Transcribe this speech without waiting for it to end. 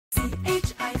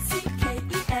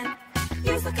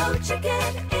no chicken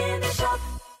in the shop.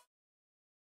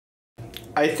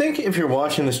 I think if you're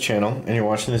watching this channel and you're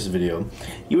watching this video,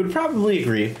 you would probably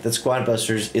agree that Squad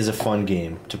Busters is a fun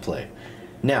game to play.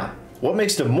 Now, what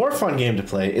makes it a more fun game to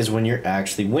play is when you're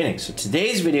actually winning. So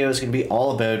today's video is going to be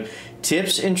all about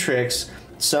tips and tricks,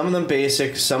 some of them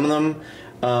basic, some of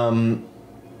them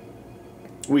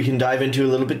we can dive into a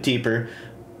little bit deeper,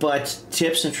 but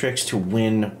tips and tricks to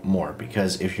win more,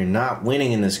 because if you're not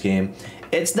winning in this game,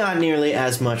 it's not nearly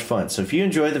as much fun. So if you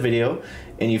enjoy the video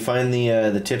and you find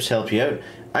the tips help you out,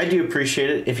 I do appreciate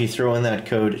it if you throw in that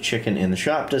code chicken in the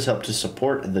shop. It does help to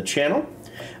support the channel.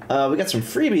 We got some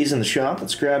freebies in the shop.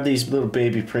 Let's grab these little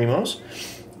baby primos,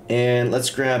 and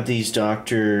let's grab these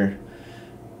Dr.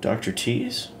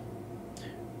 T's.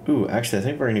 Ooh, actually, I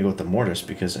think we're gonna go with the Mortis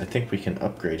because I think we can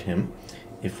upgrade him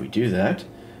if we do that.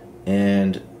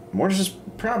 And Mortis is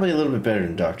probably a little bit better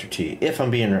than Dr. T, if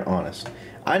I'm being honest.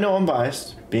 I know I'm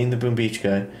biased, being the Boom Beach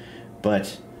guy,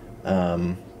 but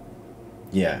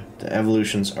yeah, the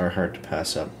evolutions are hard to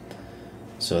pass up.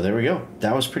 So there we go.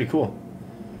 That was pretty cool.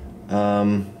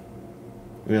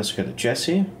 We also got a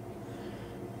Jessie.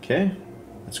 Okay,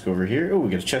 let's go over here. Oh, we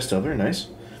got a chest doubler, nice.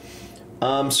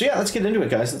 So yeah, let's get into it,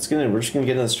 guys. Let's get into it. We're just gonna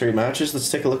get into the straight matches. Let's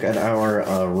take a look at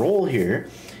our roll here.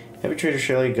 Heavy Trader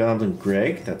Shelly, Goblin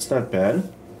Greg. That's not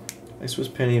bad. Ice was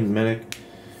Penny, Medic,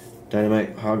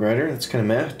 Dynamite, Hog Rider. That's kind of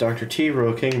meh. Dr. T,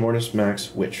 Royal King, Mortis,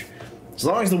 Max, Witch. As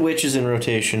long as the Witch is in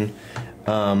rotation,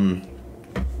 I'm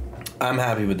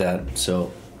happy with that.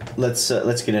 So let's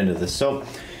get into this. So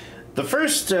the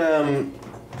first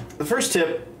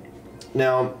tip.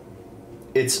 Now,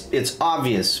 it's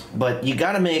obvious, but you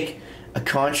got to make a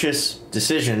conscious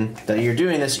decision that you're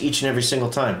doing this each and every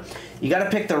single time. You got to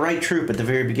pick the right troop at the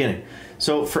very beginning.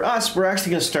 So for us, we're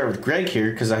actually going to start with Greg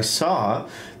here because I saw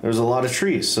there was a lot of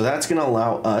trees. So that's going to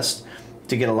allow us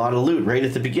to get a lot of loot right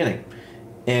at the beginning.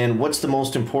 And what's the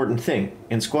most important thing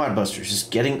in Squad Busters is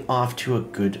getting off to a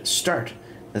good start.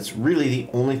 That's really the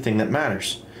only thing that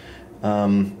matters.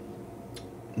 Now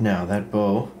that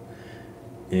bow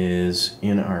is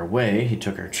in our way. He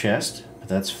took our chest, but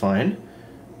that's fine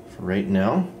for right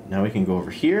now. Now we can go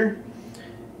over here,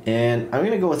 and I'm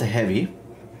going to go with a heavy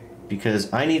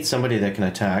because I need somebody that can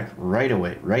attack right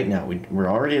away, right now. We're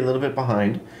already a little bit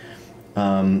behind.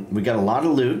 We got a lot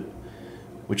of loot,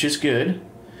 which is good.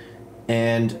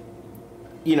 And,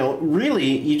 you know,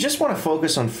 really, you just want to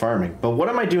focus on farming. But what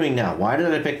am I doing now? Why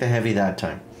did I pick the heavy that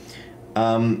time?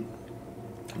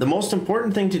 The most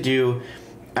important thing to do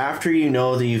after you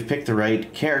know that you've picked the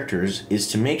right characters is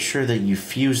to make sure that you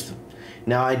fuse them.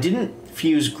 Now, I didn't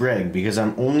fuse Greg because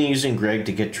I'm only using Greg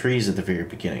to get trees at the very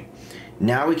beginning.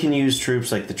 Now we can use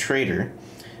troops like the Trader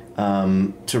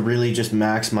to really just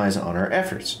maximize on our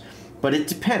efforts. But it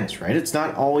depends, right? It's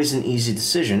not always an easy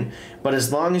decision, but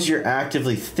as long as you're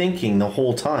actively thinking the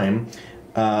whole time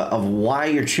of why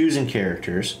you're choosing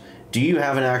characters, do you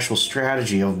have an actual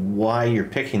strategy of why you're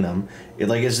picking them?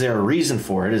 Like, is there a reason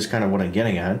for it, is kind of what I'm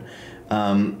getting at.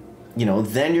 You know,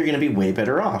 then you're going to be way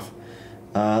better off.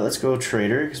 Let's go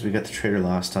Trader, because we got the Trader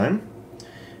last time.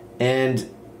 And,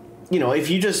 you know, if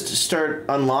you just start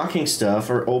unlocking stuff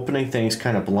or opening things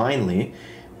kind of blindly,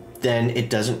 then it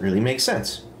doesn't really make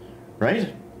sense,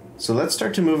 right? So let's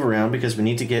start to move around because we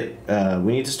need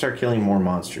to start killing more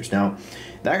monsters. Now,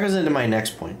 that goes into my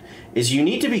next point, is you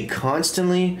need to be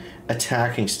constantly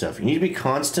attacking stuff. You need to be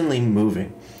constantly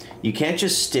moving. You can't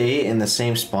just stay in the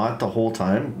same spot the whole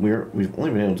time. We've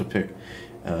only been able to pick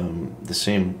the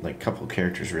same, like, couple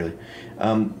characters, really.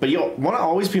 But you want to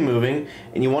always be moving,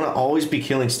 and you want to always be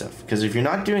killing stuff, because if you're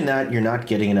not doing that, you're not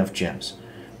getting enough gems.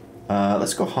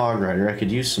 Let's go Hog Rider. I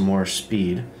could use some more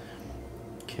speed.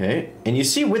 Okay, and you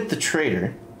see with the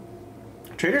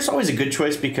Trader's always a good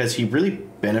choice because he really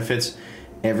benefits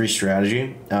every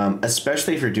strategy,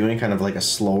 especially if you're doing kind of like a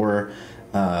slower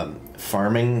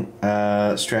farming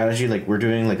strategy like we're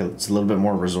doing. Like, it's a little bit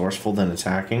more resourceful than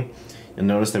attacking. You'll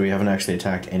notice that we haven't actually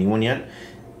attacked anyone yet.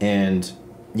 And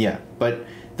yeah, but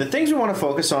the things we want to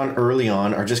focus on early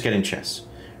on are just getting chests,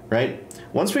 right?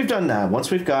 Once we've done that,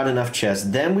 once we've got enough chests,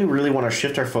 then we really want to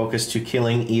shift our focus to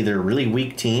killing either really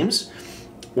weak teams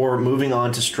or moving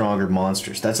on to stronger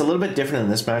monsters. That's a little bit different in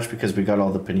this match because we got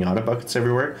all the pinata buckets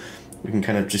everywhere. We can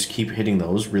kind of just keep hitting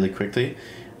those really quickly.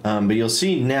 But you'll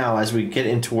see now, as we get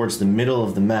in towards the middle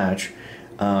of the match,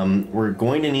 we're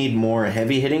going to need more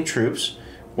heavy hitting troops,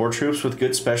 or troops with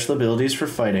good special abilities for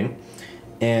fighting.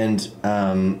 And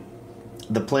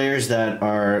the players that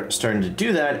are starting to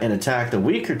do that and attack the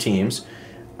weaker teams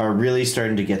are really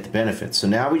starting to get the benefits. So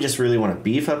now we just really want to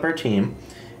beef up our team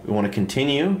We want to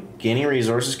continue gaining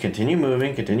resources, continue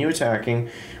moving, continue attacking.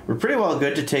 We're pretty well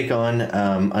good to take on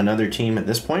another team at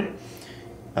this point,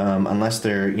 unless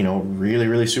they're, you know, really,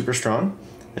 really super strong.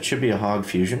 That should be a hog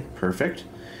fusion. Perfect.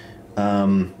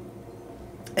 And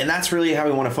that's really how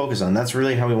we want to focus on. That's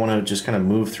really how we want to just kind of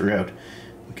move throughout.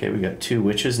 Okay, we got 2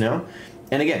 witches now.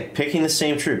 And again, picking the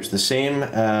same troops, the same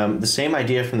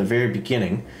idea from the very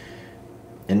beginning.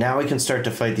 And now we can start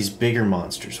to fight these bigger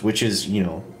monsters, which is, you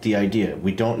know, the idea.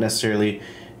 We don't necessarily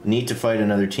need to fight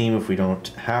another team if we don't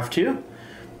have to.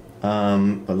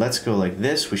 But let's go like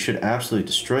this. We should absolutely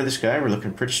destroy this guy. We're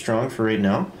looking pretty strong for right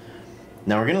now.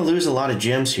 Now we're going to lose a lot of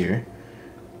gems here.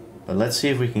 But let's see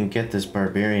if we can get this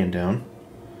Barbarian down.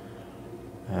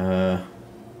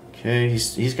 Okay,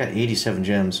 he's got 87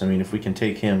 gems. I mean, if we can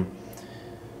take him,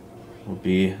 we'll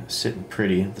be sitting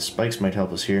pretty. The spikes might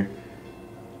help us here.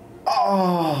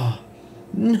 Oh,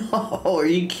 no, are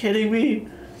you kidding me?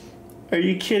 Are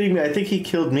you kidding me? I think he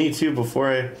killed me too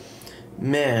before I...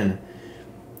 Man,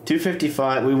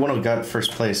 255, we would have got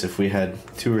first place if we had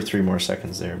 2 or 3 more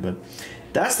seconds there, but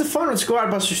that's the fun with Squad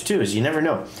Busters too, is you never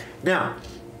know. Now,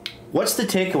 what's the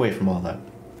takeaway from all that?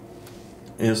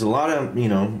 There's a lot of, you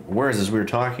know, words as we were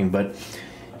talking, but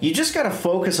you just got to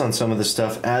focus on some of the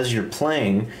stuff as you're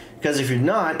playing, because if you're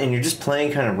not, and you're just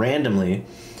playing kind of randomly,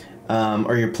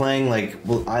 or you're playing like,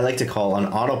 well, I like to call on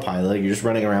autopilot, you're just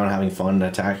running around having fun and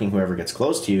attacking whoever gets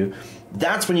close to you,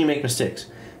 that's when you make mistakes.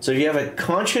 So if you have a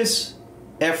conscious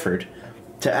effort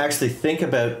to actually think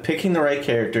about picking the right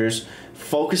characters,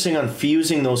 focusing on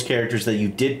fusing those characters that you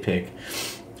did pick,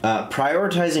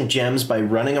 prioritizing gems by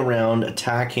running around,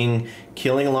 attacking,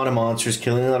 killing a lot of monsters,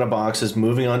 killing a lot of boxes,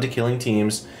 moving on to killing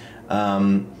teams,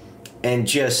 and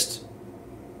just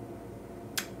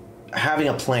having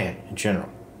a plan in general.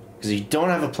 Because if you don't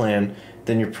have a plan,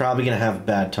 then you're probably going to have a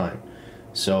bad time.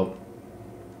 So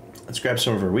let's grab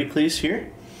some of our weeklies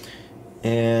here.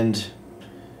 And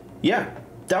yeah,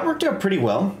 that worked out pretty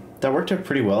well. That worked out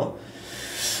pretty well.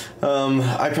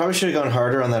 I probably should have gone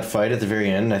harder on that fight at the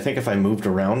very end. I think if I moved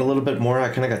around a little bit more, I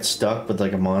kind of got stuck with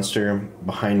like a monster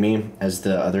behind me as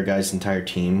the other guy's entire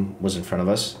team was in front of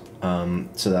us.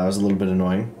 So that was a little bit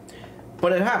annoying.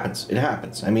 But it happens. It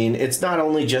happens. I mean, it's not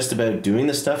only just about doing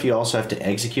the stuff, you also have to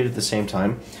execute at the same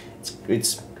time.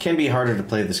 It's can be harder to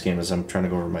play this game as I'm trying to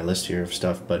go over my list here of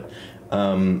stuff, but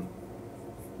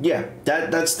yeah,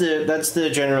 that's the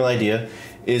general idea,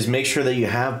 is make sure that you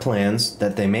have plans,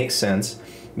 that they make sense.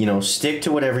 You know, stick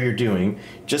to whatever you're doing.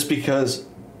 Just because,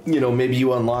 you know, maybe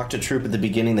you unlocked a troop at the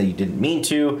beginning that you didn't mean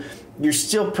to, you're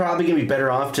still probably going to be better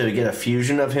off to get a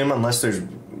fusion of him unless there's,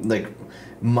 like,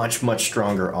 much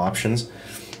stronger options.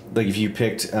 Like, if you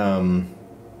picked, you know,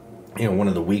 one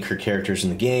of the weaker characters in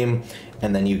the game,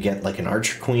 and then you get, like, an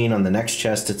Archer Queen on the next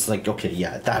chest, it's like, okay,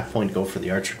 yeah, at that point, go for the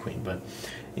Archer Queen. But,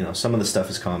 you know, some of the stuff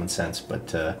is common sense.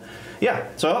 But, yeah,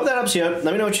 so I hope that helps you out.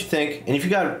 Let me know what you think. And if you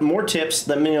got more tips,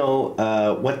 let me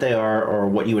know what they are or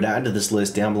what you would add to this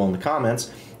list down below in the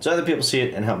comments so other people see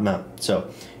it and help them out. So,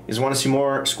 if you guys want to see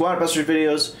more Squad Busters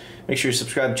videos, make sure you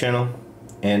subscribe to the channel.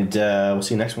 And we'll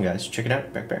see you next one, guys. Check it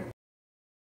out. Back.